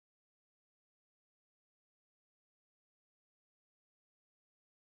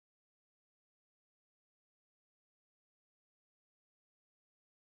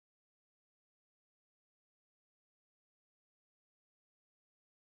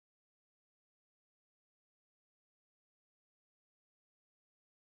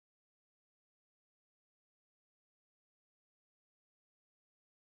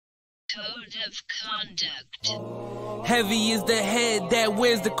Code of conduct. Heavy is the head that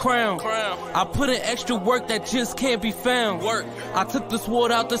wears the crown. I put in extra work that just can't be found. I took the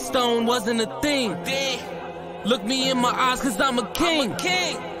sword out the stone, wasn't a thing. Look me in my eyes cause I'm a king.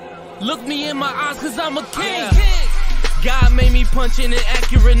 Look me in my eyes cause I'm a king. God made me punch in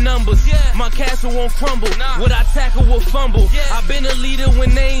accurate numbers. My castle won't crumble. What I tackle will fumble. I've been a leader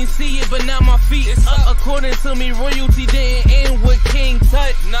when they ain't see it, but now my feet is up. According to me, royalty didn't end with King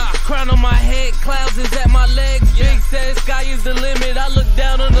Tut. Crown on my head, clouds is at my legs. Big says sky is the limit. I look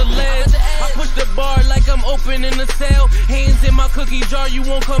down on the ledge. I push the bar like I'm opening a cell. Hands in my cookie jar, you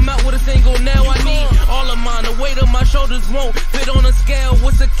won't come out with a single nail. I need all of mine. The weight of my shoulders won't fit on a scale.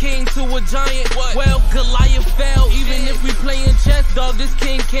 What's a king to a giant? Well, Goliath fell. Even if we playing chess, dog, this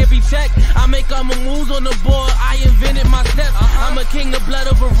king can't be checked. I make all my moves on the board, I invented my steps. I'm a king, the blood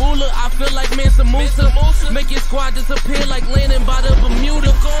of a ruler. I feel like Mansa Musa. Make your squad disappear like landing by the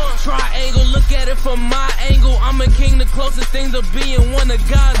Bermuda. Triangle, look at it from my angle. I'm a king, the closest thing to being one of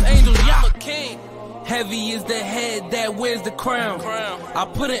God's angels. I'm a king. Heavy is the head that wears the crown. I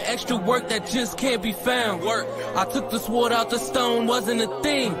put in extra work that just can't be found. I took the sword out the stone, wasn't a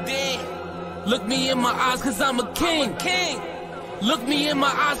thing. Look me in my eyes cause I'm a king. Look me in my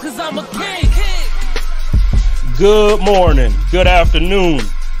eyes cause I'm a king. Good morning, good afternoon,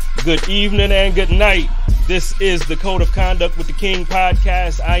 good evening, and good night. This is the Code of Conduct with the King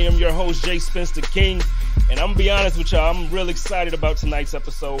podcast. I am your host, JSpenceTheKing, and I'm gonna be honest with y'all, I'm real excited about tonight's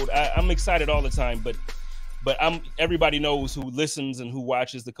episode. I'm excited all the time, but everybody knows who listens and who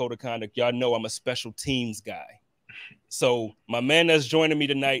watches the Code of Conduct. Y'all know I'm a special teams guy. So my man that's joining me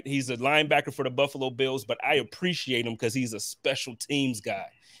tonight, he's a linebacker for the Buffalo Bills, but I appreciate him because he's a special teams guy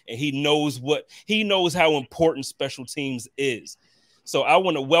and he knows how important special teams is. So I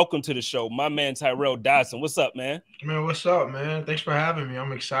want to welcome to the show my man Tyrel Dodson. What's up, man? Man, what's up, man? Thanks for having me.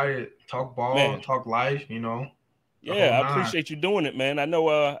 I'm excited. Talk ball, man. Talk life, you know. Yeah, I appreciate you doing it, man. I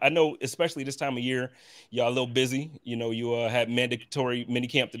know, especially this time of year, y'all a little busy. You know, you had mandatory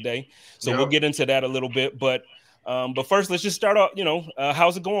minicamp today, so We'll get into that a little bit, but first, let's just start off. You know,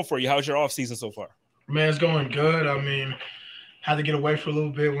 how's it going for you? How's your off season so far? Man, it's going good. I mean, had to get away for a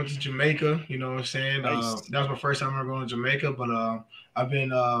little bit. Went to Jamaica. You know what I'm saying? Nice. That was my first time ever going to Jamaica. But I've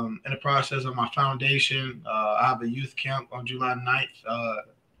been in the process of my foundation. I have a youth camp on July 9th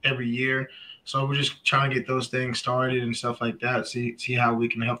every year. So we're just trying to get those things started and stuff like that. See how we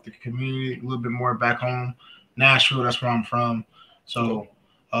can help the community a little bit more back home. Nashville, that's where I'm from. So.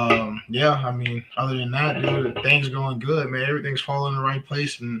 Yeah, I mean, other than that, dude, things going good, man. Everything's falling in the right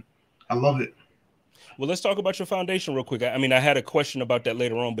place, and I love it. Well, let's talk about your foundation real quick. I mean, I had a question about that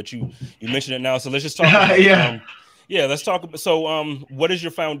later on, but you mentioned it now, so let's just talk about it. Let's talk about, so what is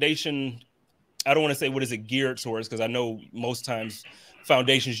your foundation? I don't want to say what is it geared towards, because I know most times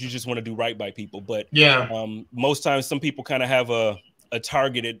foundations, you just want to do right by people, but most times some people kind of have a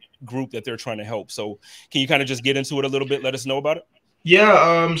targeted group that they're trying to help. So can you kind of just get into it a little bit, let us know about it?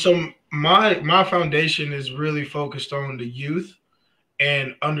 Yeah, so my foundation is really focused on the youth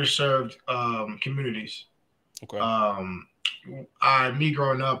and underserved communities. Okay. Me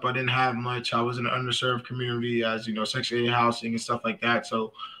growing up, I didn't have much. I was in an underserved community, as you know, Section 8 housing and stuff like that.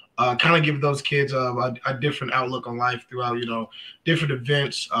 So kind of give those kids a different outlook on life throughout, you know, different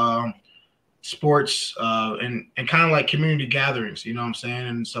events, sports, and kind of like community gatherings, you know what I'm saying,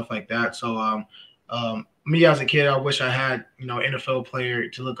 and stuff like that. So me as a kid, I wish I had, you know, NFL player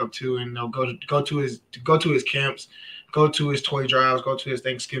to look up to and, you know, go to his camps, go to his toy drives, go to his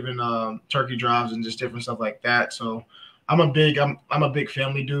Thanksgiving turkey drives, and just different stuff like that. So I'm a big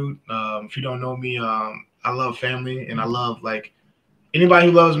family dude. If you don't know me, I love family, and I love, like, anybody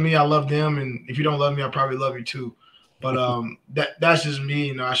who loves me, I love them, and if you don't love me, I probably love you too. But that's just me,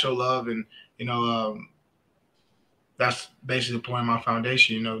 you know. I show love, and you know, that's basically the point of my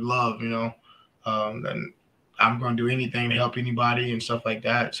foundation, you know, love, you know. And I'm going to do anything to help anybody and stuff like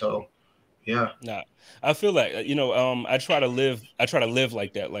that. So, yeah. Nah, I feel like, you know, I try to live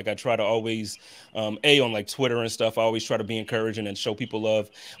like that. Like I try to always, on like Twitter and stuff, I always try to be encouraging and show people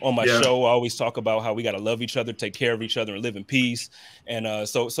love. On my show, I always talk about how we got to love each other, take care of each other, and live in peace. And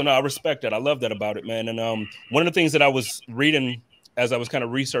so no, I respect that. I love that about it, man. And one of the things that I was reading as I was kind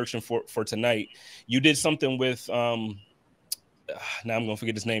of researching for tonight, you did something with now I'm gonna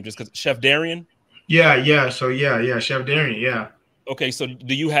forget his name just because Chef Darian. Yeah. So Chef Darian. Yeah. Okay. So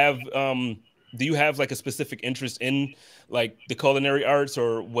do you have like a specific interest in like the culinary arts,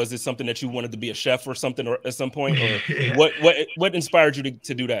 or was it something that you wanted to be a chef or something, or at some point, or what inspired you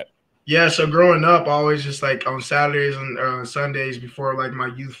to do that? Yeah. So growing up, I always just like on Saturdays and Sundays before like my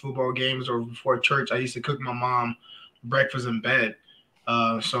youth football games or before church, I used to cook my mom breakfast in bed.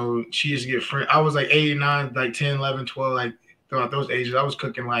 So she used to get French. I was like 8, 9, like 10, 11, 12, like throughout those ages. I was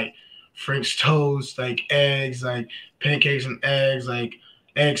cooking like French toast, like eggs, like pancakes and eggs, like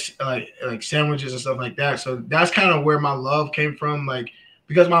eggs, like sandwiches and stuff like that. So that's kind of where my love came from. Like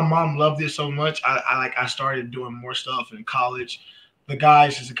because my mom loved it so much, I started doing more stuff in college. The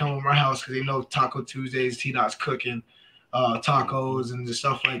guys used to come over my house because they know Taco Tuesdays, T-Dot's cooking tacos and just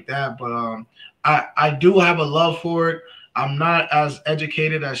stuff like that. But I do have a love for it. I'm not as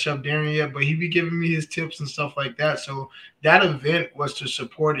educated as Chef Darren yet, but he be giving me his tips and stuff like that. So that event was to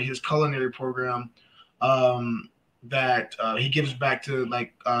support his culinary program that he gives back to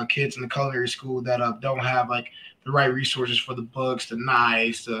like kids in the culinary school that don't have like the right resources for the books, the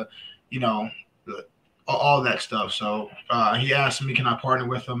knives, you know, all that stuff. So he asked me, can I partner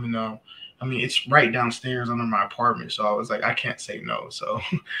with him? And I mean, it's right downstairs under my apartment. So I was like, I can't say no. So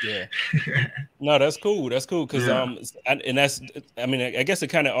yeah, no, that's cool. That's cool. Cause, and that's, I mean, I guess it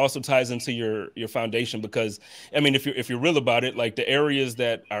kind of also ties into your foundation because I mean, if you're real about it, like the areas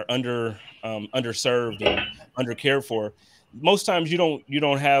that are underserved and undercared for, most times you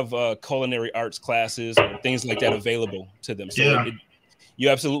don't have culinary arts classes or things like that available to them. So you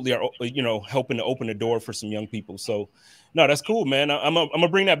absolutely are, helping to open the door for some young people. So no, that's cool, man. I'm gonna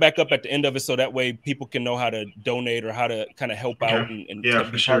bring that back up at the end of it, so that way people can know how to donate or how to kind of help out and be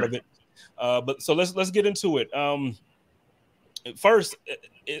part of it. But so let's get into it. First,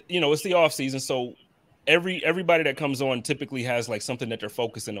 it's the off season, so everybody that comes on typically has like something that they're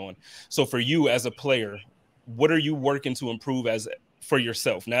focusing on. So for you as a player, what are you working to improve for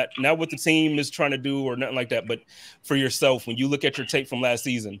yourself? Not what the team is trying to do or nothing like that, but for yourself. When you look at your tape from last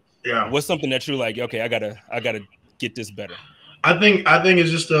season, what's something that you're like, okay, I gotta get this better? I think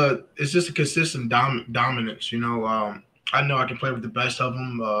it's just a consistent dominance. I know I can play with the best of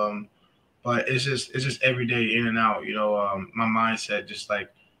them, but it's just every day in and out. My mindset just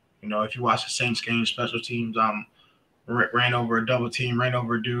like, if you watch the Saints game, special teams, ran over a double team, ran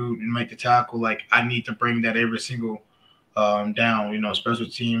over a dude and make the tackle. Like I need to bring that every single down. Special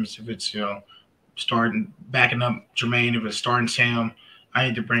teams, if it's starting backing up Jermaine, if it's starting Sam, I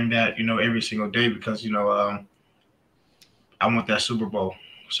need to bring that every single day because I want that Super Bowl.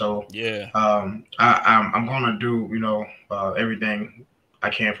 So I'm gonna do everything I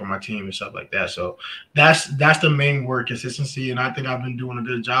can for my team and stuff like that. So that's the main word, consistency, and I think I've been doing a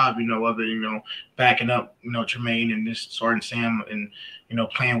good job, of it, backing up, Tremaine and this starting Sam and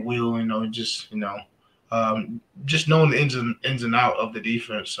playing Will, just knowing the ins and out of the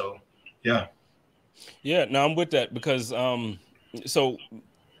defense. So yeah. No, I'm with that because so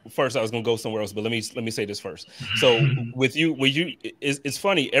first I was gonna go somewhere else, but let me say this first. So with you, it's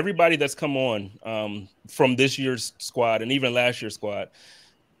funny. Everybody that's come on from this year's squad and even last year's squad,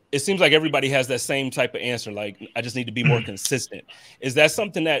 it seems like everybody has that same type of answer. Like, I just need to be more consistent. Is that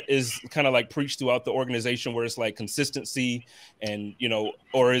something that is kind of like preached throughout the organization, where it's like consistency, and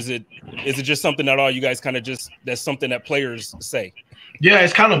or is it just something that all you guys kind of that's something that players say? Yeah,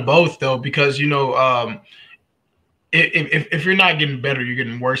 it's kind of both though, because if you're not getting better, you're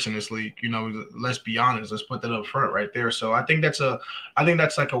getting worse in this league. Let's be honest. Let's put that up front right there. So I think that's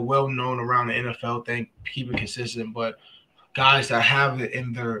like a well-known around the NFL thing, keeping consistent. But guys that have it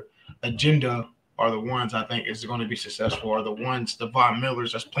in their agenda are the ones I think is going to be successful. Are the ones, the Von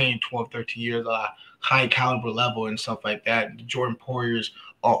Millers that's playing 12, 13 years at a high caliber level and stuff like that. The Jordan Poyers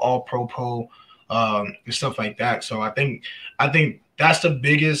are all pro and stuff like that. So I think that's the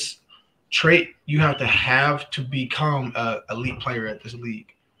biggest trait you have to become a elite player at this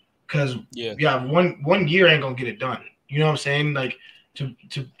league, because one year ain't gonna get it done. You know what I'm saying? Like to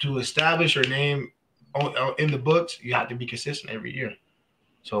establish your name in the books, you have to be consistent every year.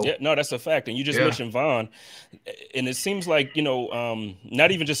 So no, that's a fact. And you just mentioned Von, and it seems like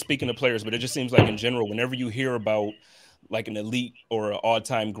not even just speaking to players, but it just seems like in general, whenever you hear about like an elite or an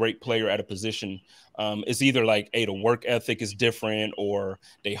all-time great player at a position, it's either like, hey, the work ethic is different, or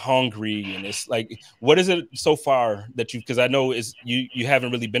they hungry. And it's like, what is it so far that because I know you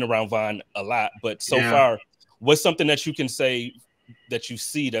haven't really been around Von a lot, but so far, what's something that you can say that you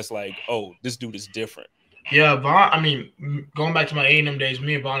see that's like, oh, this dude is different? Yeah, Von, I mean, going back to my A&M days,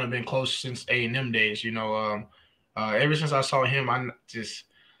 me and Von have been close since A&M days, ever since I saw him, I don't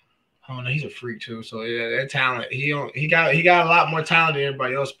know, he's a freak too. So yeah, that talent, he got a lot more talent than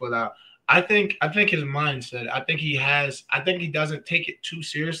everybody else. But I think his mindset, I think he doesn't take it too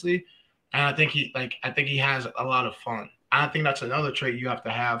seriously, and I think he has a lot of fun. I think that's another trait you have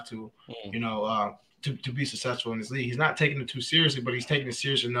to to be successful in this league. He's not taking it too seriously, but he's taking it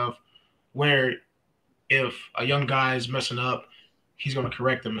serious enough where if a young guy is messing up, he's going to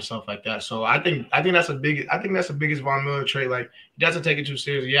correct them and stuff like that. So I think that's the biggest Von Miller trait. Like, he doesn't take it too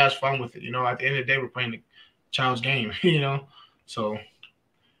seriously. He has fun with it. At the end of the day, we're playing the child's game. So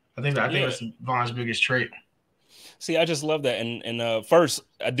I think that's Von's biggest trait. See, I just love that. And first,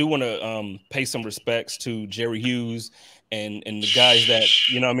 I do want to pay some respects to Jerry Hughes and the guys that,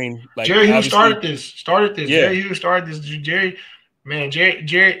 you know what I mean? Like, Jerry Hughes started this. Yeah. Jerry Hughes started this. Jerry,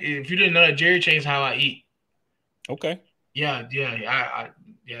 if you didn't know that, Jerry changed how I eat. Okay. Yeah. He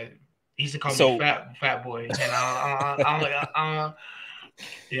used to call me fat boy. And I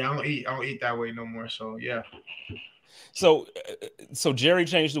don't eat that way no more. So yeah. So Jerry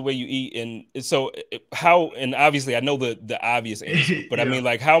changed the way you eat, and so how? And obviously, I know the obvious answer, but I mean,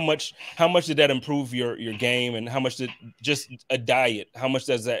 like, how much did that improve your game, and how much did just a diet? How much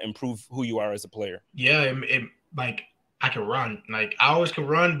does that improve who you are as a player? Yeah, it like I could run. Like, I always could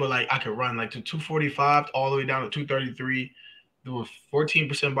run, but like I could run like to 245 all the way down to 233. There was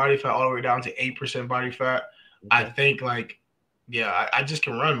 14% body fat all the way down to 8% body fat. Okay. I think like, yeah, I just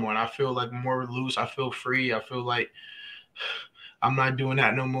can run more, and I feel like more loose. I feel free. I feel like I'm not doing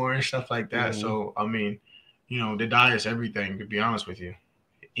that no more and stuff like that. Mm-hmm. So I mean, the diet's everything, to be honest with you.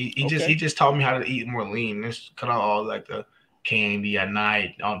 He just taught me how to eat more lean. Just cut out all like the candy at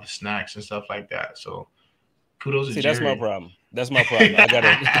night, all the snacks and stuff like that. So kudos to Jerry. That's my problem.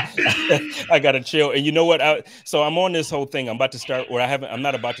 I gotta chill. And you know what? So I'm on this whole thing. I'm about to start, or I'm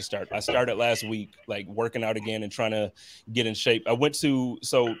not about to start. I started last week, like working out again and trying to get in shape. I went to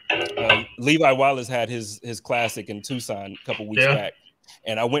Levi Wallace had his classic in Tucson a couple weeks back,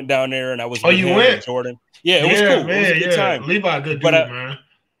 and I went down there and I was with him and Jordan. Yeah, it was cool. Man, it was a good time. Levi, good dude, man.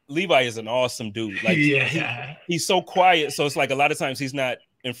 Levi is an awesome dude. Like, he's so quiet, so it's like a lot of times he's not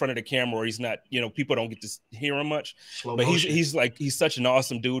in front of the camera, or he's not, people don't get to hear him much. But he's such an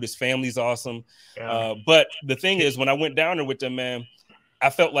awesome dude. His family's awesome. Yeah. But the thing is, when I went down there with them, man,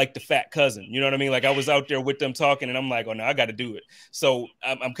 I felt like the fat cousin. You know what I mean? Like, I was out there with them talking, and I'm like, oh no, I got to do it. So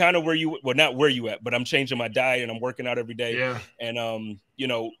I'm kind of not where you at, but I'm changing my diet and I'm working out every day. Yeah. And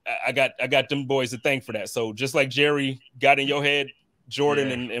I got them boys to thank for that. So just like Jerry got in your head,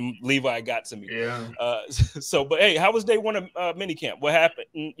 Jordan and Levi got to me. Yeah. But hey, how was day one of minicamp? What happened?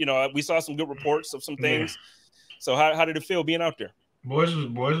 We saw some good reports of some things. Yeah. So how did it feel being out there? Boys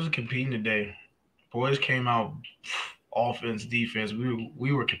was competing today. Boys came out offense, defense.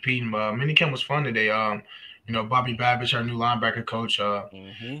 We were competing. Minicamp was fun today. Bobby Babbage, our new linebacker coach.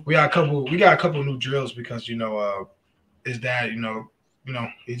 We got a couple new drills because his dad,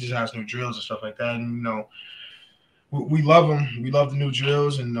 he just has new drills and stuff like that. And we love them. We love the new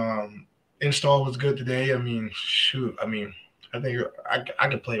drills, and install was good today. I mean, shoot. I mean, I think I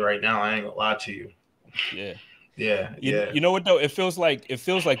could play right now. I ain't gonna lie to you. Yeah. Yeah. You know what though? It feels like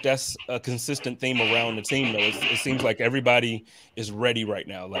that's a consistent theme around the team though. It seems like everybody is ready right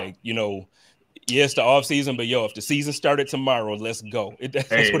now. Like, it's the off season, but if the season started tomorrow, let's go.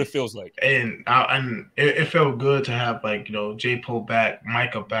 That's what it feels like. And it felt good to have like J Poe back,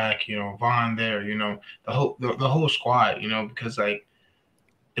 Micah back, Vaughn there, the whole squad, because like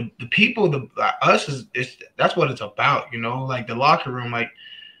the people, us that's what it's about, like the locker room, like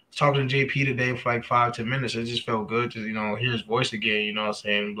talking to JP today for like 5-10 minutes. It just felt good to hear his voice again. You know what I'm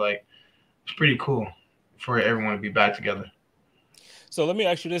saying? Like, it's pretty cool for everyone to be back together. So let me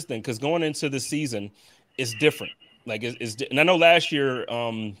ask you this thing, because going into the season, it's different. Like, and I know last year,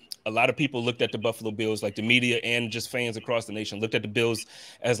 a lot of people looked at the Buffalo Bills, like the media and just fans across the nation, looked at the Bills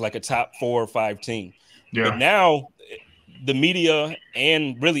as like a top 4 or 5 team. Yeah. But now the media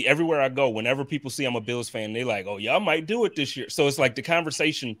and really everywhere I go, whenever people see I'm a Bills fan, they like, oh, y'all might do it this year. So it's like the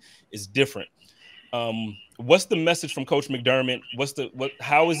conversation is different. What's the message from Coach McDermott?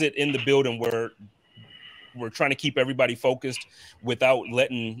 How is it in the building where we're trying to keep everybody focused without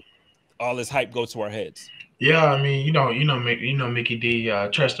letting all this hype go to our heads? Yeah, I mean, Mickey D,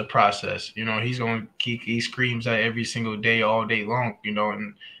 trust the process. He screams that every single day, all day long,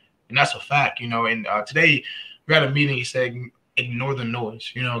 and that's a fact, And today we had a meeting. He said, ignore the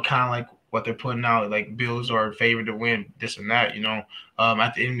noise, kind of like what they're putting out, like Bills are favored to win this and that,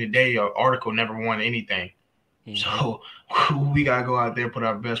 At the end of the day, an article never won anything. Mm-hmm. So we gotta go out there, put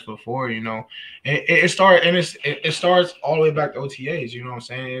our best foot forward, it starts all the way back to OTAs. You know what I'm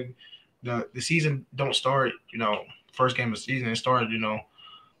saying? The season don't start, first game of the season. It started,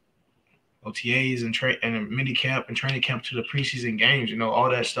 OTAs and mini camp and training camp to the preseason games. All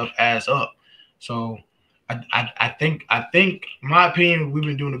that stuff adds up. So I think, in my opinion, we've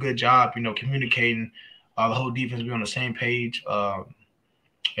been doing a good job, communicating. The whole defense be on the same page, the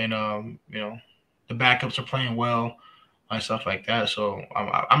backups are playing well and stuff like that. So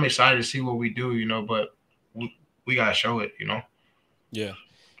I'm excited to see what we do, but we gotta show it, Yeah.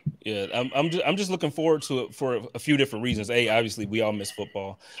 Yeah, I'm just looking forward to it for a few different reasons. A, obviously we all miss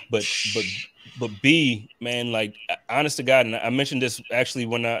football, but B, man, like honest to God, and I mentioned this actually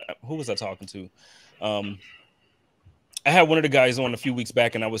when who was I talking to? I had one of the guys on a few weeks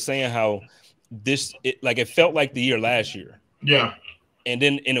back, and I was saying how it felt like the year last year. Yeah. And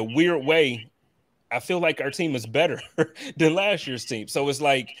then in a weird way, I feel like our team is better than last year's team. So it's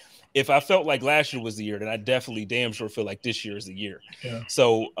like, if I felt like last year was the year, then I definitely damn sure feel like this year is the year. Yeah.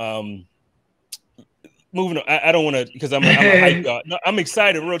 So moving on, I don't want to, because I'm a hype guy. No, I'm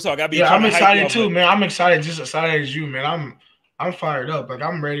excited. Real talk. I'm excited too, man. I'm excited, just excited as you, man. I'm fired up. Like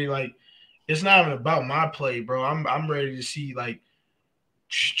I'm ready. Like it's not even about my play, bro. I'm ready to see like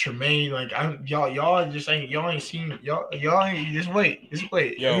Tremaine. Like y'all ain't seen y'all ain't just wait.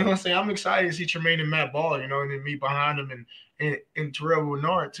 Yo. You know what I'm saying? I'm excited to see Tremaine and Matt Ball, you know, and then me behind them and Tyrel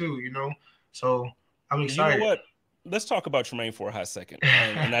Dodson too, you know. So I'm excited. You know what? Let's talk about Tremaine for a hot second.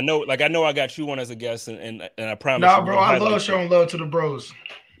 And I know I got you on as a guest, and I promise. Nah, bro, I love showing love to the bros.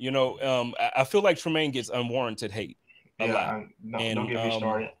 You know, I feel like Tremaine gets unwarranted hate a lot. Don't get me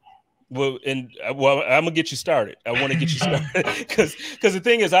started. Well, I'm gonna get you started. I want to get you started because the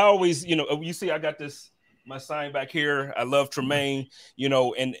thing is, I always, you know, you see, I got my sign back here. I love Tremaine, you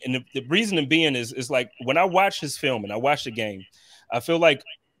know, and the reason being is like when I watch his film and I watch the game, I feel like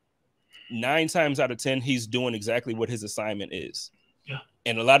 9 times out of 10 he's doing exactly what his assignment is. Yeah.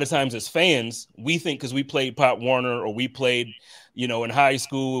 And a lot of times as fans, we think because we played Pop Warner or we played, you know, in high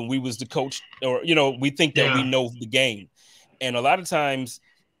school and we was the coach, or you know, we think that we know the game. And a lot of times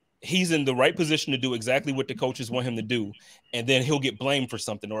he's in the right position to do exactly what the coaches want him to do, and then he'll get blamed for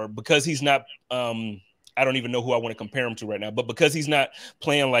something, or because he's not I don't even know who I want to compare him to right now, but because he's not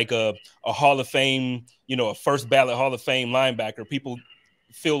playing like a Hall of Fame, you know, a first ballot Hall of Fame linebacker, people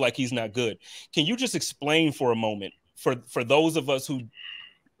feel like he's not good. Can you just explain for a moment for those of us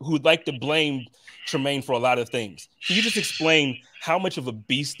who'd like to blame Tremaine for a lot of things? Can you just explain how much of a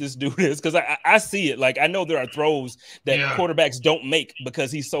beast this dude is? Because I see it. Like, I know there are throws that quarterbacks don't make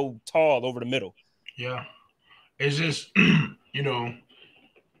because he's so tall over the middle. Yeah. It's just, you know,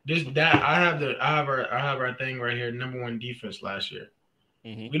 I have our thing right here, number 1 defense last year.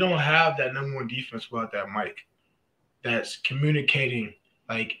 Mm-hmm. We don't have that number 1 defense without that Mike that's communicating,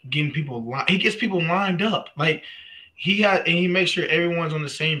 like getting people he gets people lined up. Like he makes sure everyone's on the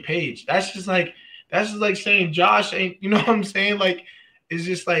same page. That's just like saying Josh ain't, you know what I'm saying? Like, it's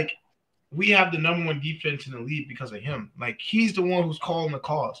just like we have the number 1 defense in the league because of him. Like, he's the one who's calling the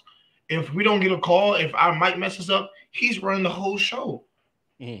calls. If we don't get a call, if our Mike messes up, he's running the whole show.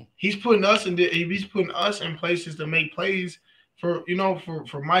 Mm. He's putting us in places to make plays for, you know,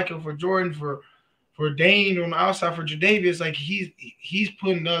 for Michael, for Jordan, for Dane on the outside, for Jadavius. Like he's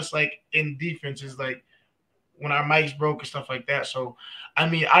putting us like in defenses, like when our mics broke and stuff like that. So I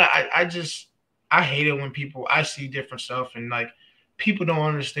mean, I hate it when I see different stuff and like people don't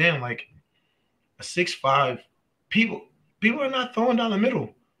understand, like a 6'5", people are not throwing down the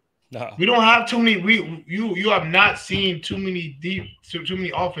middle. No. We don't have too many. You have not seen too many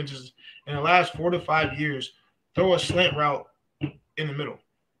offenses in the last 4 to 5 years throw a slant route in the middle.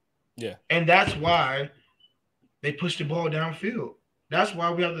 Yeah, and that's why they push the ball downfield. That's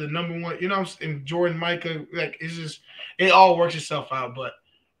why we have the number 1. You know, and Jordan, Micah, like it's just it all works itself out. But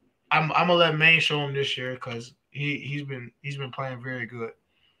I'm gonna let Maine show him this year because he's been playing very good.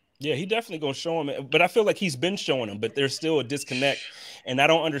 Yeah, he definitely gonna show him, but I feel like he's been showing him, but there's still a disconnect, and I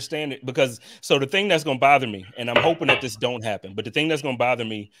don't understand it because so the thing that's gonna bother me, and I'm hoping that this don't happen, but the thing that's gonna bother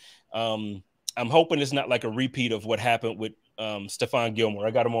me, I'm hoping it's not like a repeat of what happened with Stephon Gilmore. I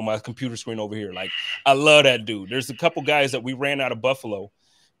got him on my computer screen over here. Like, I love that dude. There's a couple guys that we ran out of Buffalo,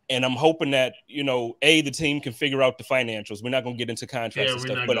 and I'm hoping that, you know, the team can figure out the financials. We're not going to get into contracts and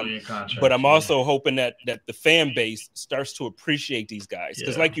stuff, but I'm also hoping that the fan base starts to appreciate these guys.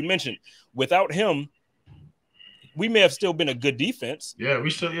 Because like you mentioned, without him, we may have still been a good defense.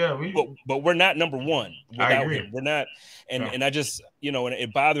 But we're not number 1 without him. We're not. And I just, you know, and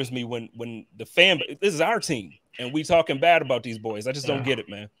it bothers me when the fan, this is our team and we talking bad about these boys. I just don't get it,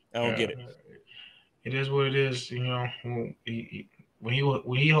 man. I don't get it. It is what it is. You know, when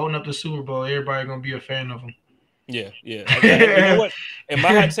he holding up the Super Bowl, everybody gonna be a fan of him. Yeah. You know what? And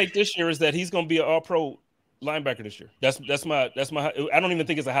my hot take this year is that he's gonna be an All-Pro linebacker this year. That's my. I don't even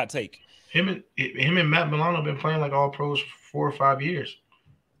think it's a hot take. Him and Matt Milano have been playing like All Pros for 4 or 5 years.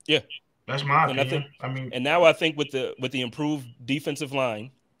 Yeah, that's my opinion. And now I think with the improved defensive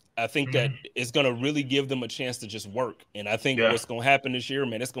line, I think that it's going to really give them a chance to just work. And I think what's going to happen this year,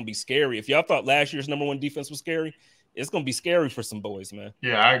 man, it's going to be scary. If y'all thought last year's number 1 defense was scary, it's going to be scary for some boys, man.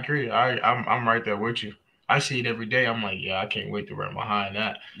 Yeah, I agree. I'm right there with you. I see it every day. I'm like, yeah, I can't wait to run behind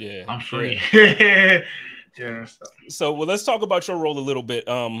that. Yeah, I'm free. Yeah. Yeah. So, well, let's talk about your role a little bit.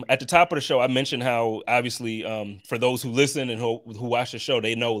 At the top of the show, I mentioned how obviously, for those who listen and who watch the show,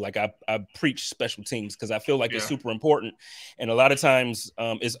 they know like I preach special teams because I feel like it's super important, and a lot of times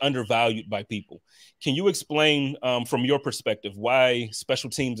is undervalued by people. Can you explain from your perspective why special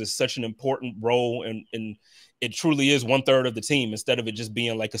teams is such an important role, and it truly is 1/3 of the team instead of it just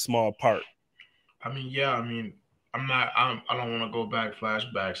being like a small part? I mean, yeah. I mean, I don't want to go back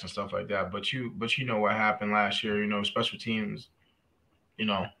flashbacks and stuff like that. But you know what happened last year. You know, special teams. You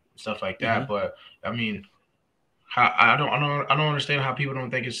know, stuff like that. But I mean, I don't understand how people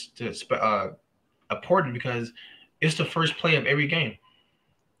don't think it's important because it's the first play of every game.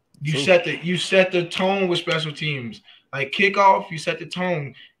 You set the tone with special teams. Like kickoff, you set the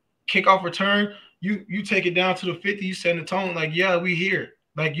tone. Kickoff return, you take it down to the 50, you set the tone. Like, yeah, we here.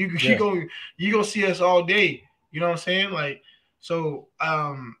 Like you go see us all day. You know what I'm saying? Like, so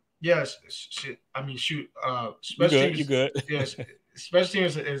yes, I mean shoot, special teams, you good. Yes, special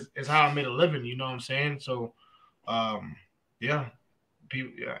teams is how I made a living, you know what I'm saying? So yeah,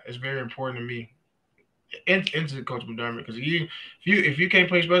 people, yeah, it's very important to me. Into Coach McDermott, because if you can't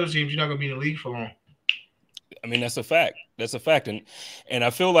play special teams, you're not gonna be in the league for long. I mean, that's a fact. That's a fact, and I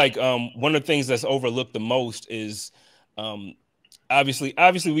feel like one of the things that's overlooked the most is obviously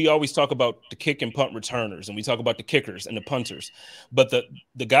we always talk about the kick and punt returners, and we talk about the kickers and the punters, but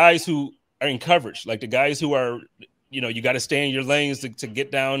the guys who are in coverage, like the guys who are, you got to stay in your lanes to get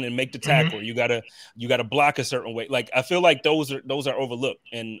down and make the tackle. You gotta block a certain way. Like I feel like those are overlooked.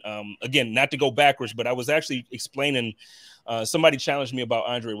 And again, not to go backwards, but I was actually explaining. Somebody challenged me about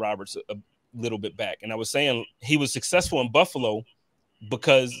Andre Roberts a little bit back, and I was saying he was successful in Buffalo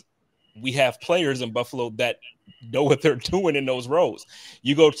because we have players in Buffalo that know what they're doing in those roles.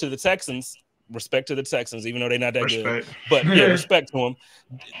 You go to the Texans. Respect to the Texans, even though they're not that good, but yeah, respect to them.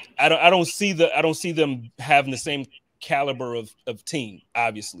 I don't see them having the same caliber of team,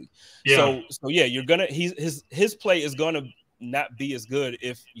 obviously. So yeah, his play is gonna not be as good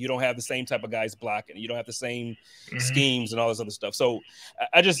if you don't have the same type of guys blocking, you don't have the same schemes and all this other stuff. So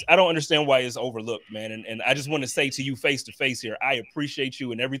I don't understand why it's overlooked, man. And I just want to say to you face to face here, I appreciate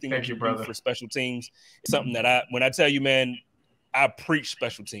you and everything that you do for special teams. It's something that when I tell you, man, I preach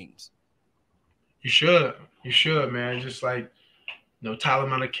special teams. You should, man. Just like, Tyler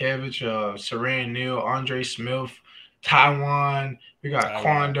Matakevich, Saran Neal, Andre Smith, Taiwan. We got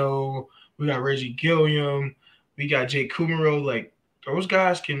Quando. We got Reggie Gilliam. We got Jay Kumaro. Like, those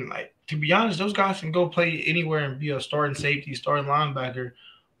guys can, like, to be honest, those guys can go play anywhere and be a starting safety, starting linebacker.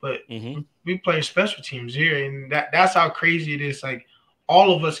 But we play special teams here, and that's how crazy it is. Like,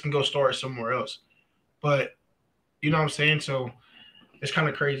 all of us can go start somewhere else. But, you know what I'm saying? So, it's kind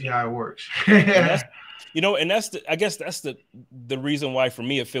of crazy how it works. And I guess that's the reason why for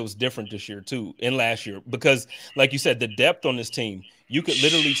me it feels different this year too, and last year, because like you said, the depth on this team, you could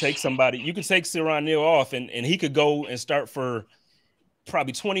literally take somebody, you could take Saran Neal off and he could go and start for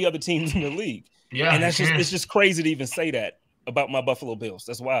probably 20 other teams in the league. Yeah. And it's just crazy to even say that about my Buffalo Bills.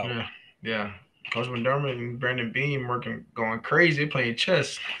 That's wild. Yeah. Coach McDermott and Brandon Beane going crazy, playing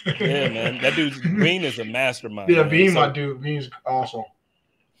chess. Yeah, man. That dude Beane is a mastermind. Yeah, Beane, my dude. Beane's awesome.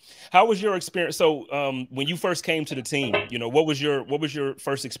 How was your experience? So when you first came to the team, what was your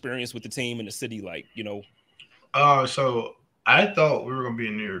first experience with the team in the city like? So I thought we were gonna be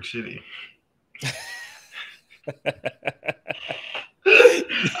in New York City.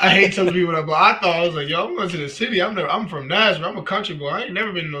 I hate telling people that, but I thought, I was like, yo, I'm going to the city. I'm from Nashville. I'm a country boy. I ain't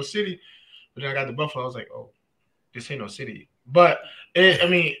never been in no city. But then I got to Buffalo. I was like, oh, this ain't no city. But I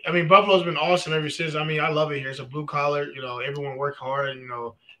mean, Buffalo's been awesome ever since. I mean, I love it here. It's a blue collar. Everyone work hard.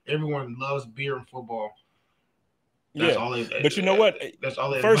 Everyone loves beer and football. That's all but you know what? That's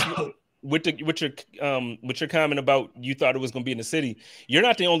all they first about. With your comment about you thought it was going to be in the city. You're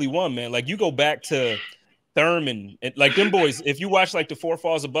not the only one, man. Like you go back to Thurman, and like them boys. If you watch like the Four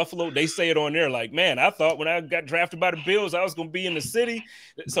Falls of Buffalo, they say it on there. Like, man, I thought when I got drafted by the Bills, I was going to be in the city.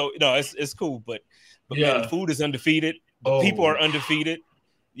 So it's cool, but man, the food is undefeated. The people are undefeated.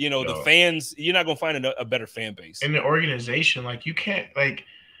 The fans. You're not going to find a better fan base. And the organization, like you can't like.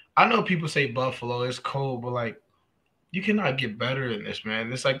 I know people say Buffalo is cold, but like you cannot get better than this,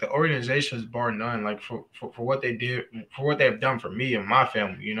 man. It's like the organization is bar none. Like for what they did, for what they've done for me and my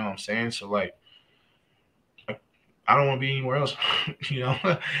family. You know what I'm saying? So like. I don't want to be anywhere else,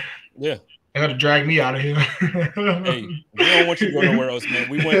 Yeah. They got to drag me out of here. Hey, we don't want you to go nowhere else, man.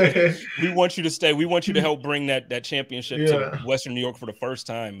 We want you to stay. We want you to help bring that championship to Western New York for the first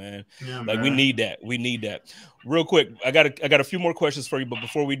time, man. Yeah, like man. we need that. We need that. Real quick, I got a few more questions for you, but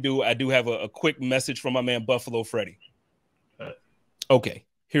before we do, I do have a quick message from my man Buffalo Freddy. Okay,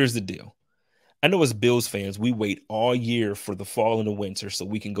 here's the deal. I know as Bills fans, we wait all year for the fall and the winter so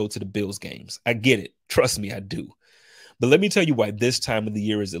we can go to the Bills games. I get it. Trust me, I do. But let me tell you why this time of the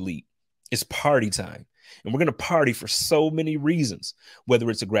year is elite. It's party time. And we're going to party for so many reasons, whether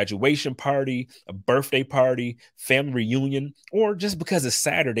it's a graduation party, a birthday party, family reunion, or just because it's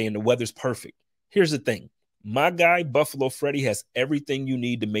Saturday and the weather's perfect. Here's the thing. My guy, Buffalo Freddy, has everything you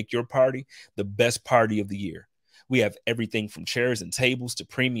need to make your party the best party of the year. We have everything from chairs and tables to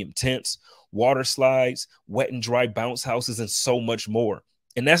premium tents, water slides, wet and dry bounce houses, and so much more.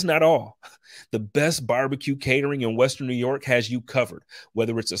 And that's not all. The best barbecue catering in Western New York has you covered,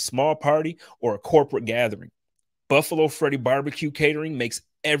 whether it's a small party or a corporate gathering. Buffalo Freddy Barbecue Catering makes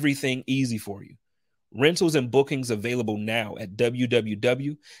everything easy for you. Rentals and bookings available now at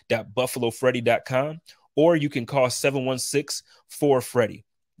www.buffalofreddy.com, or you can call 716-4FREDDY.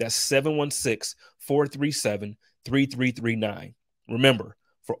 That's 716-437-3339. Remember,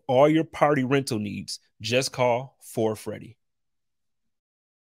 for all your party rental needs, just call 4Freddy.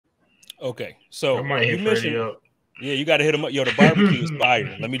 Okay, so I might hit you mentioned, Freddy up. Yeah, you got to hit him up. Yo, the barbecue is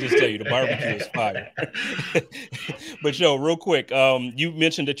fire. Let me just tell you, the barbecue is fire. But yo, real quick, you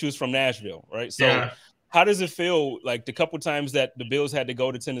mentioned that you was from Nashville, right? So how does it feel like the couple times that the Bills had to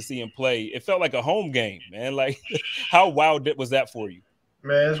go to Tennessee and play? It felt like a home game, man. Like, how wild was that for you?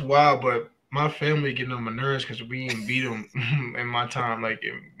 Man, it's wild, but my family getting on my nerves because we didn't beat them in my time. Like,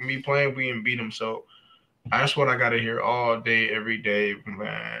 me playing, we didn't beat them. So that's what I got to hear all day, every day,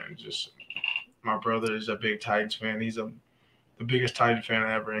 man. Just my brother is a big Titans fan. He's the biggest Titan fan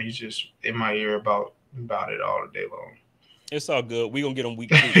ever, and he's just in my ear about it all day long. It's all good. We're going to get him week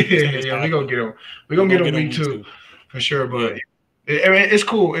 2. Yeah, we're going to get him. We're going to get him week 2 for sure. But it's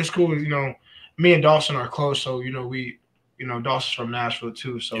cool. It's cool. You know, me and Dawson are close. So, Dawson's from Nashville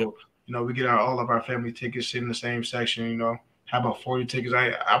too. So, we get all of our family tickets in the same section, How about 40 tickets?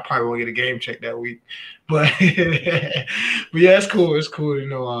 I probably won't get a game check that week. But yeah, it's cool. It's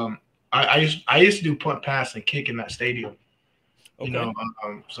cool. I used to do punt, pass, and kick in that stadium. Okay.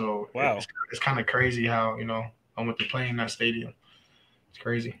 So wow. It's kind of crazy how, I went to play in that stadium. It's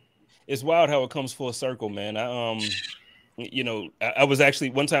crazy. It's wild how it comes full circle, man. I was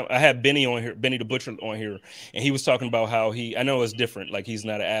actually one time I had Benny on here, Benny the Butcher on here, and he was talking about how I know it's different, like he's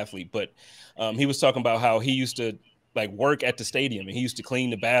not an athlete, but he was talking about how he used to like work at the stadium and he used to clean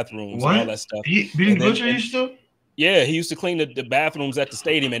the bathrooms and all that stuff. Benny Butcher used to? Yeah, he used to clean the bathrooms at the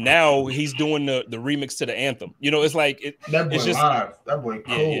stadium, and now he's doing the remix to the anthem. It's like that boy it's just live. That boy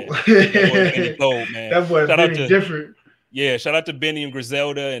cold. Yeah. That boy Benny cold, man. That boy Benny different. Yeah, shout out to Benny and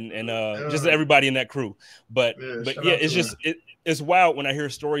Griselda and just everybody in that crew. But it's just it's wild when I hear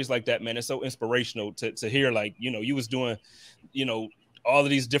stories like that, man. It's so inspirational to hear, like, you was doing, all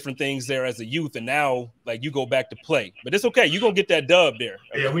of these different things there as a youth, and now like you go back to play. But it's okay. You're gonna get that dub there.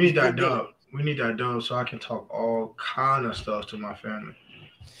 Yeah, we need that dub. We need that dub so I can talk all kind of stuff to my family.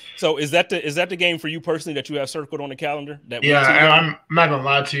 So is that the game for you personally that you have circled on the calendar? I'm not gonna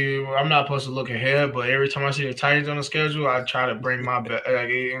lie to you. I'm not supposed to look ahead, but every time I see the Titans on the schedule, I try to bring my best.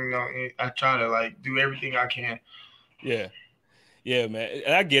 I try to like do everything I can. Yeah, man.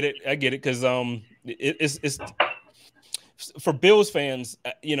 And I get it because it's for Bills fans.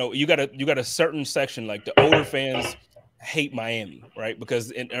 You got a certain section, like the older fans hate Miami, right?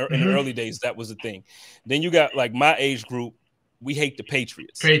 Because in the early days that was the thing. Then you got like my age group. We hate the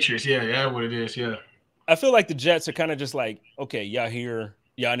Patriots. Yeah, that's what it is. Yeah. I feel like the Jets are kind of just like, okay, y'all here,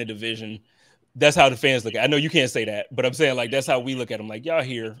 y'all in the division. That's how the fans look at it. I know you can't say that, but I'm saying like that's how we look at them. Like, y'all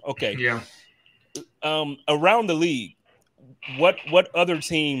here, okay. Yeah. Around the league, what other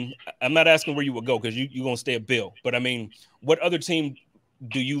team? I'm not asking where you would go because you're gonna stay a Bill, but I mean, what other team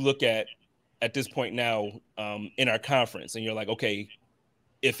do you look at this point now in our conference, and you're like, okay,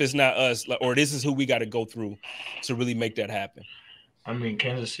 if it's not us, or this is who we got to go through to really make that happen? I mean,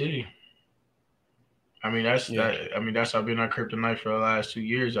 Kansas City. I mean, that's been our kryptonite for the last 2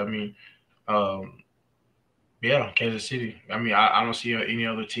 years. I mean, Kansas City. I mean, I don't see any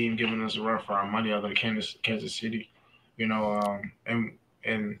other team giving us a run for our money other than Kansas City. And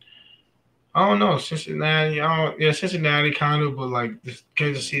I don't know, Cincinnati. Cincinnati kind of, but like this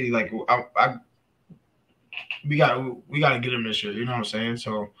Kansas City, like we got to get them this year. You know what I'm saying?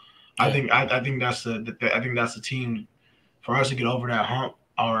 So yeah. I think that's the team for us to get over that hump,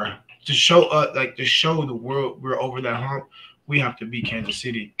 or to show the world we're over that hump. We have to beat Kansas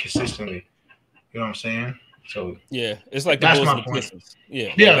City consistently. You know what I'm saying? So yeah, it's like the that's Bulls my and the point. Pistons.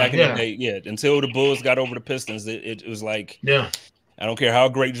 Yeah, Yeah, back in the day, yeah. Until the Bulls got over the Pistons, it was like, yeah. I don't care how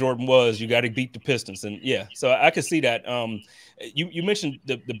great Jordan was, you got to beat the Pistons, and yeah. So I could see that. You mentioned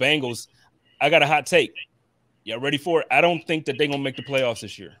the Bengals. I got a hot take. Y'all ready for it? I don't think that they're gonna make the playoffs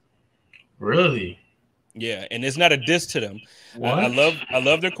this year. Really? Yeah, and it's not a diss to them. What? I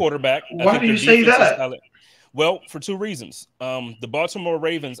love their quarterback. I Why think do you their say defense is that? solid. Well, for two reasons. The Baltimore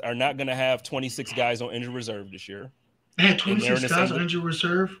Ravens are not going to have 26 guys on injured reserve this year. They had 26 guys on injured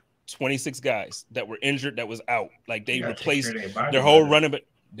reserve? 26 guys that were injured, that was out. Like they replaced their whole running back.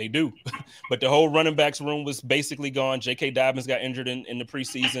 They do. But the whole running backs room was basically gone. J.K. Dobbins got injured in the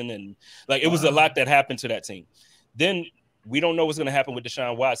preseason. And like it was a lot that happened to that team. Then we don't know what's going to happen with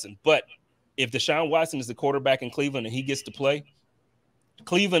Deshaun Watson. But if Deshaun Watson is the quarterback in Cleveland and he gets to play,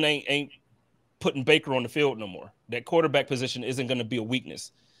 Cleveland ain't putting Baker on the field no more. That quarterback position isn't going to be a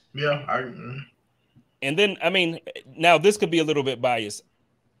weakness. Yeah. And then, I mean, now this could be a little bit biased.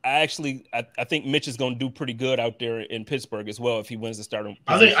 I think Mitch is going to do pretty good out there in Pittsburgh as well if he wins the starting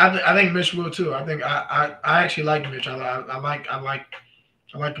position. I think Mitch will too. I think I actually like Mitch. I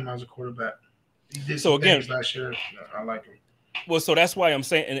like him as a quarterback. He did some things last year. I like him. Well, so that's why I'm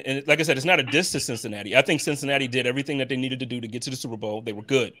saying, and like I said, it's not a diss to Cincinnati. I think Cincinnati did everything that they needed to do to get to the Super Bowl. They were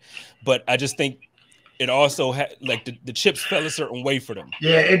good, but I just think it also had like the chips fell a certain way for them.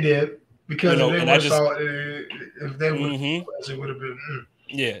 Yeah, it did because if they would, it would have been.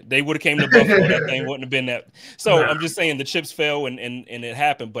 Yeah, they would have came to Buffalo. That thing wouldn't have been that. So I'm just saying the chips fell and it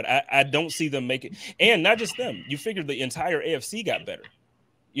happened, but I don't see them make it. And not just them. You figure the entire AFC got better.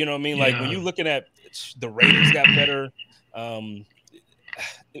 You know what I mean? Like when you're looking at the Raiders got better.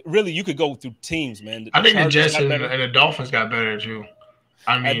 Really, you could go through teams, man. I think the Jets and the Dolphins got better too.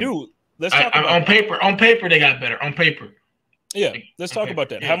 I mean, I do. Let's talk about on paper. On paper, they got better. On paper. Yeah, let's talk about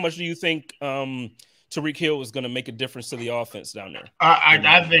that. Yeah. How much do you think Tyreek Hill is going to make a difference to the offense down there?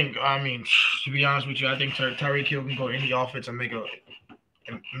 I think. I mean, to be honest with you, I think Tyreek Hill can go any offense and make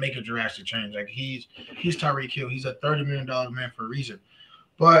a drastic change. Like he's Tyreek Hill. He's a $30 million man for a reason.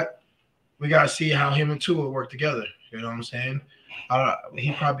 But we gotta see how him and Tua work together. You know what I'm saying?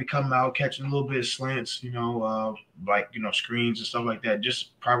 He probably come out catching a little bit of slants, screens and stuff like that.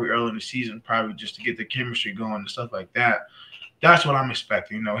 Just probably early in the season, probably just to get the chemistry going and stuff like that. That's what I'm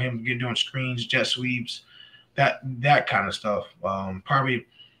expecting. You know, him doing screens, jet sweeps, that kind of stuff. Probably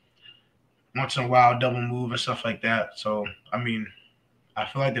once in a while, double move and stuff like that. So, I mean, I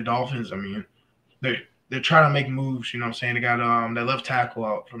feel like the Dolphins. I mean, they're trying to make moves. You know what I'm saying? They got that left tackle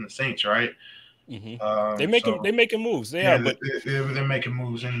out from the Saints, right? Mm-hmm. They're making moves. They're making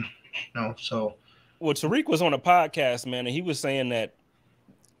moves, and so. Well, Tariq was on a podcast, man, and he was saying that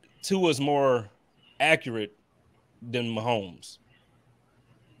Tua's more accurate than Mahomes.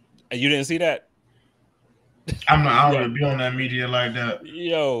 You didn't see that? I don't be on that media like that.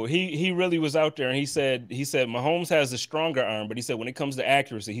 Yo, he really was out there, and he said Mahomes has a stronger arm, but he said when it comes to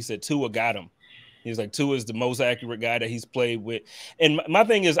accuracy, he said Tua got him. He's like, Tua is the most accurate guy that he's played with. And my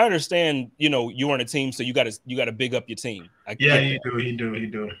thing is, I understand, you're on a team, so you got to big up your team. He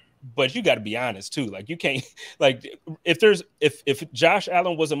do. But you got to be honest too. Like you can't, like if Josh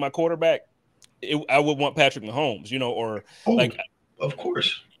Allen wasn't my quarterback, I would want Patrick Mahomes, of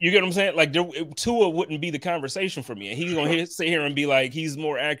course. You get what I'm saying? Like Tua wouldn't be the conversation for me, and he's gonna sit here and be like he's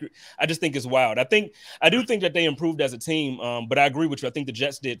more accurate. I just think it's wild. I do think that they improved as a team, but I agree with you. I think the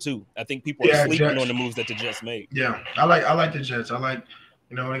Jets did too. I think people are sleeping on the moves that the Jets made. Yeah, I like the Jets. I like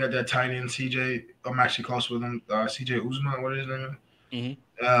they got that tight end CJ. I'm actually close with him. CJ Uzman, what is his name?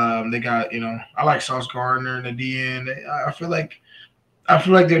 Mm-hmm. They got I like Sauce Gardner and the DN. I feel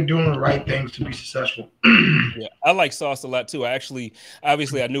like they're doing the right things to be successful. Yeah, I like Sauce a lot too. Obviously,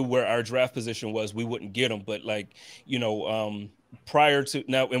 I knew where our draft position was. We wouldn't get him, but prior to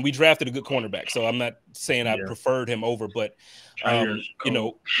now, and we drafted a good cornerback. So I'm not saying I preferred him over, but he's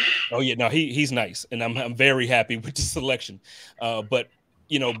nice, and I'm very happy with the selection. But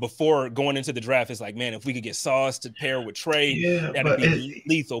before going into the draft, it's like, man, if we could get Sauce to pair with Trey, that'd be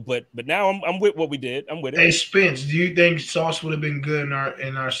lethal. But now I'm with what we did. I'm with it. Hey, Spence, do you think Sauce would have been good in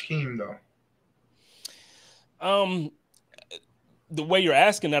our scheme though? The way you're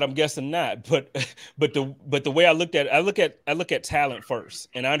asking that, I'm guessing not. But the way I look at talent first,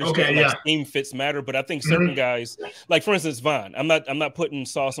 and I understand scheme fits matter. But I think certain guys, like for instance, Von. I'm not putting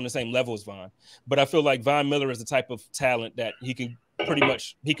Sauce on the same level as Von, but I feel like Von Miller is the type of talent that he could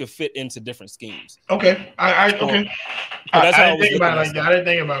fit into different schemes. Okay. I didn't think about it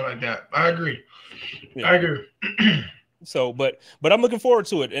like that. I agree. Yeah. I agree. So, but I'm looking forward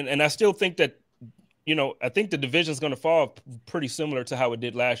to it, and I still think that you know, I think the division is going to fall pretty similar to how it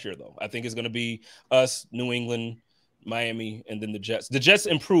did last year, though. I think it's going to be us, New England, Miami, and then the Jets. The Jets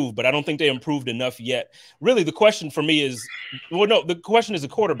improved, but I don't think they improved enough yet. Really, the question for me is, well, no, the question is a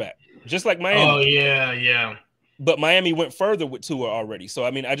quarterback, just like Miami. Oh, yeah. But Miami went further with Tua already. So, I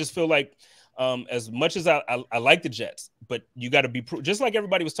mean, I just feel like as much as I like the Jets, but you got to be just like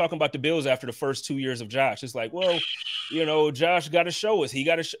everybody was talking about the Bills after the first 2 years of Josh. It's like, well, you know, Josh got to show us. He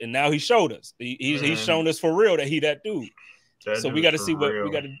got to, and now he showed us. He's shown us for real that he that dude. So we got to see what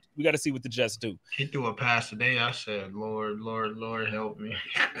we got to see what the Jets do. He threw a pass today. I said, Lord, help me.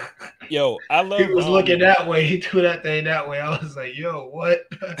 Yo, I love. He was looking that way. He threw that thing that way. I was like, yo, what?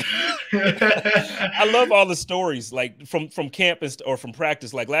 I love all the stories like from camp or from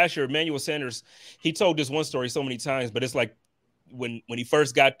practice. Like last year, Emmanuel Sanders, he told this one story so many times, but it's like when he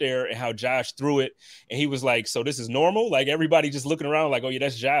first got there and how Josh threw it, and he was like, so this is normal? Like everybody just looking around like, oh yeah,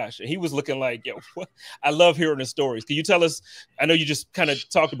 that's Josh. And he was looking like, yo, what? I love hearing the stories. Can you tell us, I know you just kind of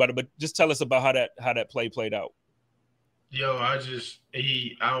talked about it, but just tell us about how that play played out. Yo,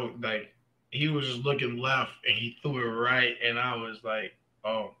 he was just looking left and he threw it right, and I was like,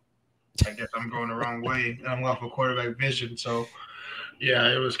 oh, I guess I'm going the wrong way. And I'm off of quarterback vision. So yeah,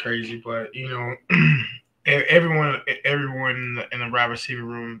 it was crazy. But you know, everyone in the wide receiver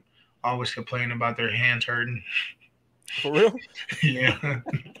room always complaining about their hands hurting. For real? Yeah.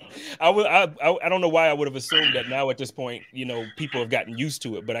 I don't know why I would have assumed that now at this point, you know, people have gotten used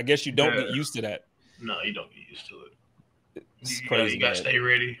to it, but I guess you don't get used to that. No, you don't get used to it. It's crazy. You gotta stay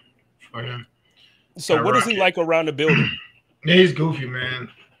ready for him. So what is he like around the building? Yeah, he's goofy, man.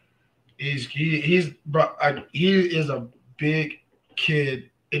 He is a big kid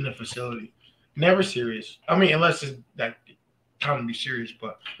in the facility. Never serious. I mean, unless it's that time to be serious,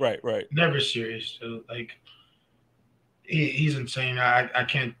 but right. Never serious. So like, he's insane. I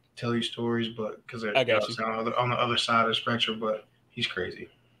can't tell you stories, but because I got on the other side of the spectrum, but he's crazy.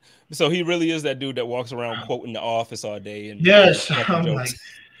 So he really is that dude that walks around quoting The Office all day. And yes, I'm like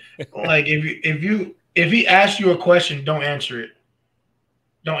if he asks you a question, don't answer it.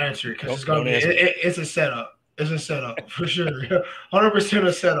 Don't answer it because it's gonna be it's a setup. It's a setup for sure. 100%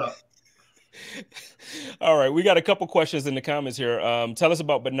 a setup. All right, we got a couple questions in the comments here. Tell us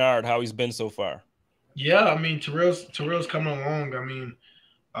about Bernard, how he's been so far. Yeah, I mean Tyrel's coming along. I mean,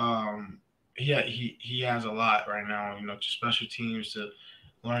 he has a lot right now. You know, to special teams to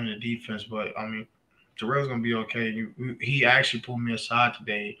learn the defense. But I mean, Tyrel's gonna be okay. He actually pulled me aside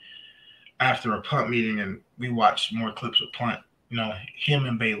today after a punt meeting, and we watched more clips of punt. You know, him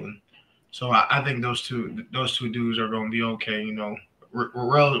and Balin. So I think those two dudes are gonna be okay. You know,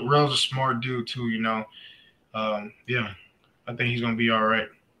 Rel's a smart dude too. You know, yeah, I think he's gonna be all right.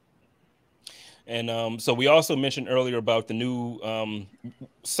 And so we also mentioned earlier about the new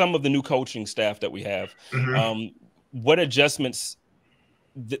some of the new coaching staff that we have. Mm-hmm. What adjustments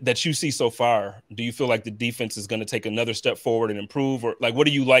that you see so far do you feel like the defense is going to take another step forward and improve, or like what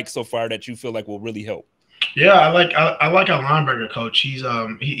do you like so far that you feel like will really help? Yeah, I like our linebacker coach. He's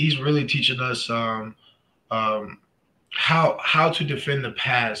really teaching us how to defend the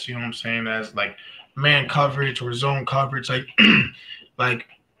pass. You know what I'm saying? As like man coverage or zone coverage, like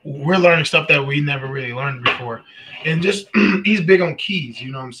we're learning stuff that we never really learned before, and just he's big on keys.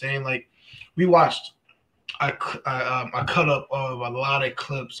 You know what I'm saying? Like we watched a cut up of a lot of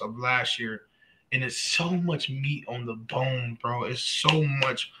clips of last year. And it's so much meat on the bone, bro. It's so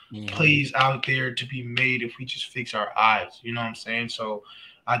much plays out there to be made if we just fix our eyes. You know what I'm saying? So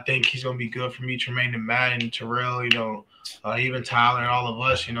I think he's going to be good for me, Tremaine and Matt and Tyrel, you know, even Tyler and all of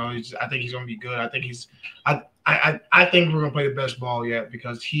us, you know. I think he's going to be good. I think I think we're going to play the best ball yet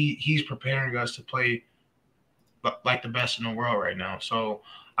because he's preparing us to play like the best in the world right now. So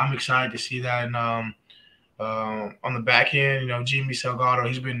I'm excited to see that. And on the back end, you know, Jimmy Salgado,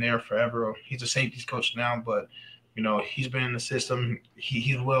 he's been there forever. He's a safeties coach now, but, you know, he's been in the system.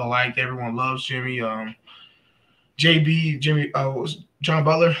 He's well liked. Everyone loves Jimmy. Was John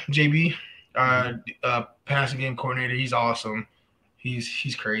Butler, JB, passing game coordinator. He's awesome.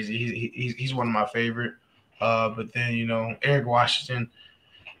 He's crazy. He's one of my favorite. But then, you know, Eric Washington,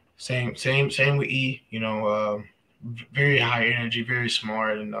 same with E. You know, very high energy, very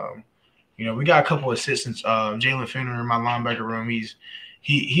smart, and you know, we got a couple of assistants. Jalen Finner in my linebacker room. He's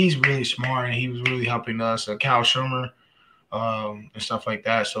really smart, and he was really helping us. Cal Schumer, and stuff like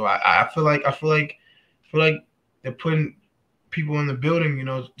that. So I feel like they're putting people in the building, you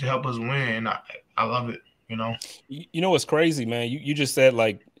know, to help us win. I love it. You know. You know what's crazy, man? You just said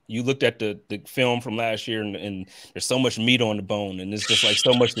like you looked at the film from last year, and there's so much meat on the bone, and it's just like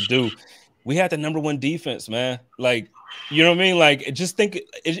so much to do. We had the #1 defense, man. Like You know what I mean? Like, it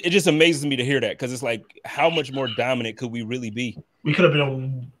just amazes me to hear that, because it's like, how much more dominant could we really be? We could have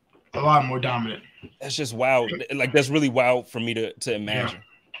been a lot more dominant. That's just wild. Like, that's really wild for me to imagine.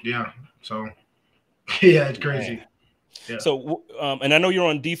 Yeah. So, yeah, it's crazy. Man. Yeah. So, and I know you're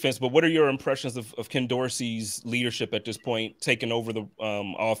on defense, but what are your impressions of Ken Dorsey's leadership at this point, taking over the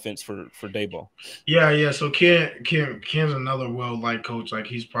offense for Daboll? Yeah. So Ken's another well-liked coach. Like,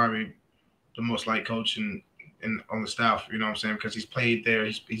 he's probably the most liked coach on the staff. You know what I'm saying? Because he's played there.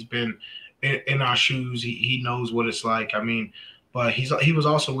 He's been in our shoes. He knows what it's like. I mean, but he was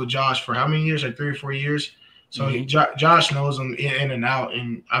also with Josh for how many years? Like 3 or 4 years. So Josh knows him in and out,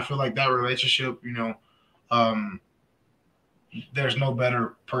 and I feel like that relationship, there's no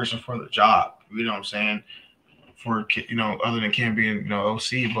better person for the job. You know what I'm saying? For other than Ken being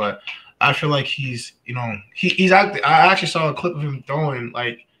OC, but I feel like he's I actually saw a clip of him throwing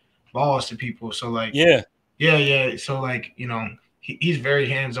like balls to people. So like yeah. So like he's very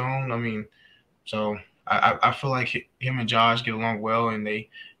hands on. I mean, so I feel like him and Josh get along well, and they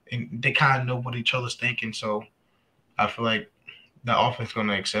kind of know what each other's thinking. So I feel like the offense is going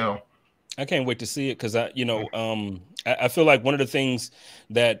to excel. I can't wait to see it, because I feel like one of the things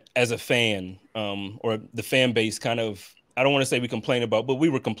that as a fan or the fan base kind of, I don't want to say we complain about, but we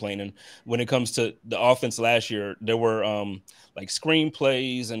were complaining when it comes to the offense last year. There were like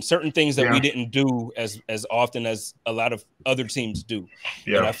screenplays and certain things that we didn't do as often as a lot of other teams do.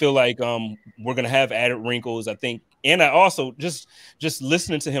 Yeah. And I feel like we're going to have added wrinkles, I think. And I also just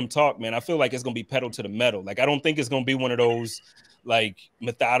listening to him talk, man, I feel like it's going to be pedal to the metal. Like, I don't think it's going to be one of those like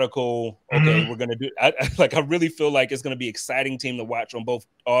methodical, okay, we're going to do I really feel like it's going to be an exciting team to watch on both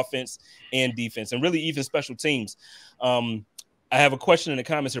offense and defense, and really even special teams. I have a question in the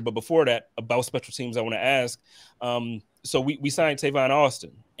comments here, but before that, about special teams, I want to ask. So we signed Tavon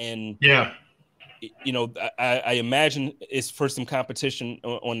Austin, and I imagine it's for some competition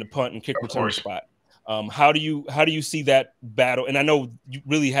on the punt and kick return spot. How do you see that battle? And I know you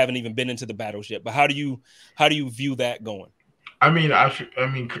really haven't even been into the battles yet, but how do you view that going? I mean,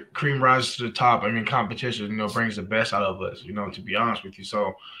 cream rises to the top. I mean, competition, brings the best out of us, to be honest with you.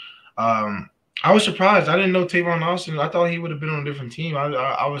 So, I was surprised. I didn't know Tavon Austin. I thought he would have been on a different team.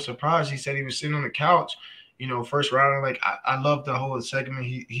 I was surprised. He said he was sitting on the couch, first round. Like, I love the whole segment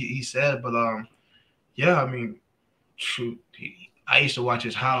he said, but yeah, I mean, shoot, I used to watch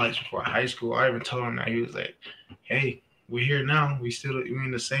his highlights before high school. I even told him that. He was like, "Hey, we're here now. We're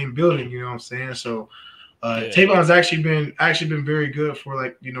in the same building." You know what I'm saying? So. Tavon's actually been very good for,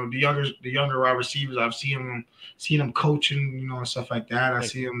 like, the younger wide receivers. I've seen him coaching, and stuff like that. I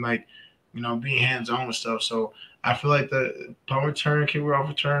see him like, being hands on and stuff. So I feel like the punt return, kick off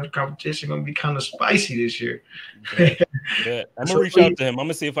return competition gonna be kind of spicy this year. Yeah. I'm gonna reach out to him. I'm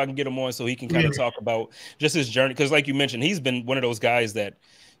gonna see if I can get him on so he can kind of talk about just his journey, because like you mentioned, he's been one of those guys that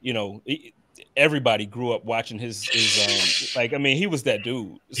everybody grew up watching his like, I mean, he was that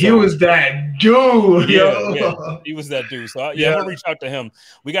dude. So, he was that dude. Yeah, he was that dude. So I'm gonna reach out to him.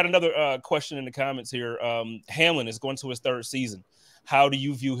 We got another question in the comments here. Hamlin is going to his 3rd season. How do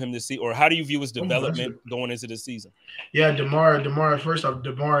you view him this season, or how do you view his development going into this season? Yeah, DeMar. First off,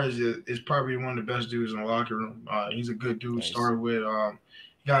 DeMar is probably one of the best dudes in the locker room. He's a good dude. Nice. Started with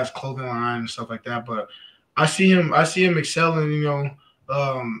he got his clothing line and stuff like that. But I see him excelling.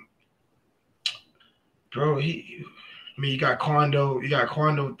 Bro, you got Quando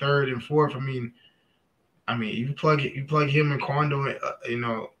 3rd and 4th. I mean, you plug him and Quando.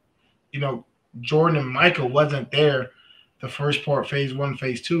 Jordan and Michael wasn't there the first part, phase 1,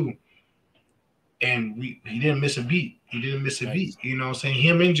 phase 2, and he didn't miss a beat. Beat. You know what I'm saying?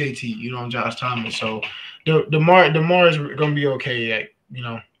 Him and JT, and Josh Thomas. So DeMar is gonna be okay.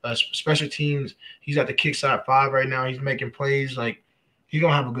 Like, special teams. He's at the kick side 5 right now. He's making plays like. He's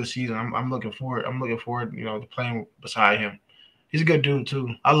gonna have a good season. I'm looking forward. To playing beside him. He's a good dude too.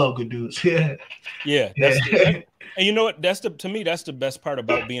 I love good dudes. Yeah. And you know what? To me, that's the best part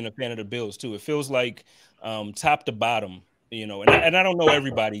about being a fan of the Bills too. It feels like top to bottom. And I don't know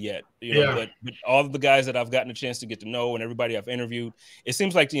everybody yet. But all of the guys that I've gotten a chance to get to know and everybody I've interviewed, it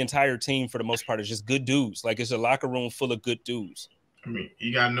seems like the entire team for the most part is just good dudes. Like, it's a locker room full of good dudes. I mean,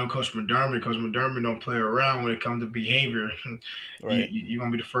 you got to know Coach McDermott. Coach McDermott don't play around when it comes to behavior. Right. You're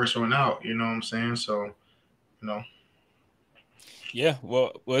going to be the first one out. You know what I'm saying? So, Yeah,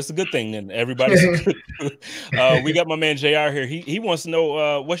 well, it's a good thing then. Everybody's good. We got my man JR here. He wants to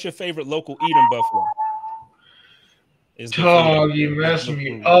know, what's your favorite local eat in Buffalo? You messed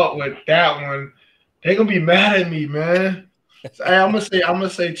me up with that one. They're going to be mad at me, man. Hey, I'm gonna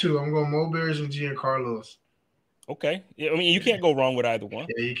say 2. I'm going Mulberry's and Giancarlo's. Okay. Yeah, I mean, you can't go wrong with either one.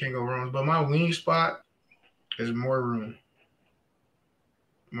 Yeah, you can't go wrong. But my wing spot, There's more room.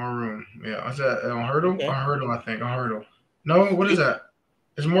 More room. Yeah. What's that? On Hurdle? Okay. On Hurdle, I think. On Hurdle. No, what is that?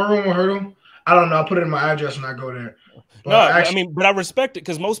 Is more room on Hurdle? I don't know. I put it in my address and I go there. But no, actually, I mean, but I respect it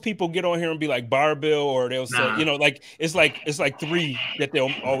because most people get on here and be like Barbell, or they'll say, you know, like it's like 3 that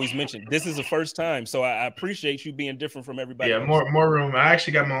they'll always mention. This is the first time, so I appreciate you being different from everybody else. More room. I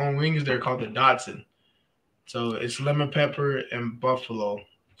actually got my own wings there called the Dodson. So it's lemon pepper and buffalo.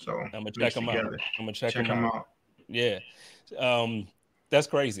 So I'm gonna check them out. I'm gonna check them out. Yeah, that's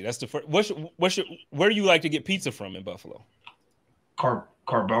crazy. That's the first. Where do you like to get pizza from in Buffalo?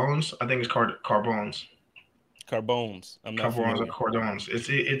 Carbones. I think it's Carbones. Carbones. I'm not Carbones or Cardones.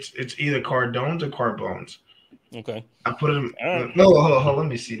 It's either Cardones or Carbones. Okay. I put them. Right. No, hold on. Let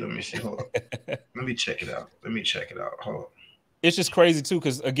me see. Hold on. Let me check it out. Hold on. It's just crazy too,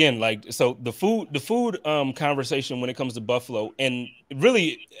 because again, like, so the food conversation when it comes to Buffalo, and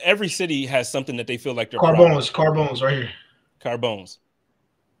really every city has something that they feel like they're Carbones right here. Carbones.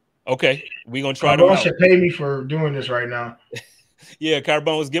 Okay, we're gonna try them out. Carbones should pay me for doing this right now. Yeah,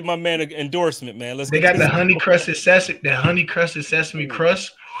 Carbones, give my man an endorsement, man. They got the honey crusted sesame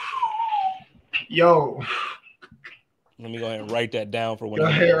crust. Yo. Let me go ahead and write that down for when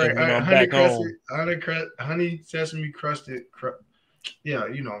I'm back home. Honey sesame crusted. Yeah,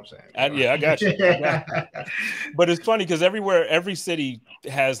 you know what I'm saying. I got you. But it's funny because every city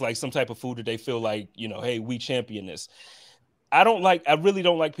has like some type of food that they feel like, you know, hey, we champion this. I really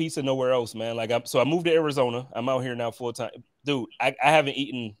don't like pizza nowhere else, man. Like, I moved to Arizona. I'm out here now full time. Dude, I haven't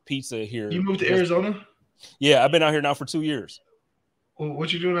eaten pizza here. You moved to Arizona? Yeah, I've been out here now for 2 years. Well,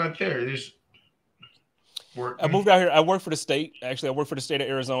 what you doing out there? I moved out here. I work for the state. Actually, I work for the state of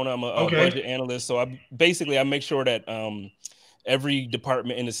Arizona. I'm a budget analyst. So I make sure that every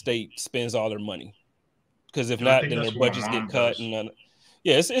department in the state spends all their money. Because if not, then their budgets get cut. And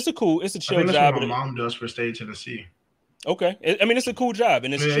it's a chill job. That's what my mom does for state Tennessee. Okay. I mean, it's a cool job,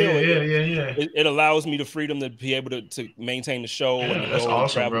 and it's chill. Yeah. It allows me the freedom to be able to maintain the show and that's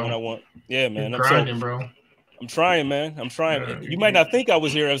awesome, travel bro. when I want. Yeah, man. You're grinding, bro. I'm trying, man. I'm trying. Yeah, you might not think I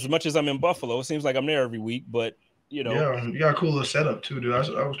was here as much as I'm in Buffalo. It seems like I'm there every week, but you know. Yeah, you got a cool little setup too, dude. I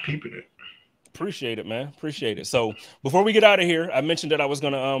was peeping it. Appreciate it, man. Appreciate it. So before we get out of here, I mentioned that I was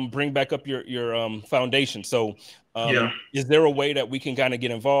gonna bring back up your foundation. So is there a way that we can kind of get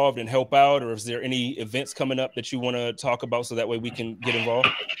involved and help out, or is there any events coming up that you want to talk about so that way we can get involved?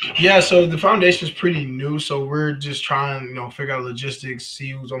 Yeah, so the foundation is pretty new, so we're just trying, figure out logistics, see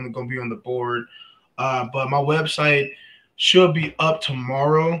who's only gonna be on the board. But my website should be up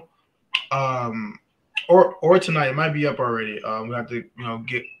tomorrow, or tonight. It might be up already. We have to,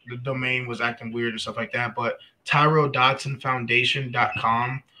 get the domain was acting weird and stuff like that. But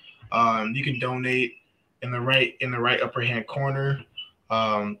TyrelDodsonFoundation.com. You can donate in the right upper hand corner.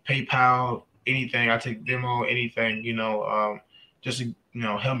 PayPal, anything. I take Venmo, anything. Just to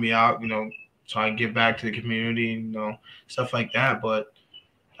help me out. So I can give back to the community. Stuff like that. But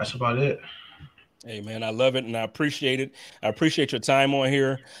that's about it. Hey, man, I love it, and I appreciate it. I appreciate your time on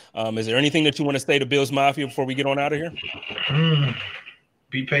here. Is there anything that you want to say to Bills Mafia before we get on out of here?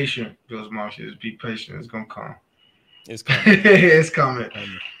 Be patient, Bills Mafia. Just be patient. It's going to come. It's coming. It's coming.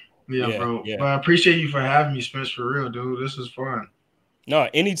 Yeah, bro. Yeah. But I appreciate you for having me, Spence, for real, dude. This is fun. No,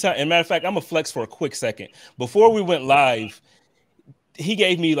 anytime. As a matter of fact, I'm going to flex for a quick second. Before we went live, he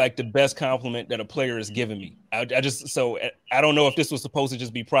gave me like the best compliment that a player has given me. I don't know if this was supposed to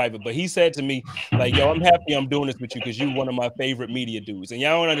just be private, but he said to me, like, yo, I'm happy I'm doing this with you because you're one of my favorite media dudes. And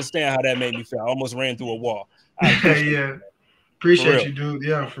y'all don't understand how that made me feel. I almost ran through a wall. Appreciate you, dude.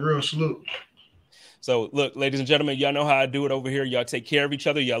 Yeah, for real. Salute. So look, ladies and gentlemen, y'all know how I do it over here. Y'all take care of each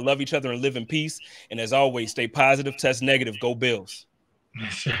other. Y'all love each other and live in peace. And as always, stay positive, test negative. Go Bills.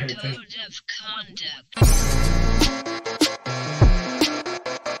 Code of conduct.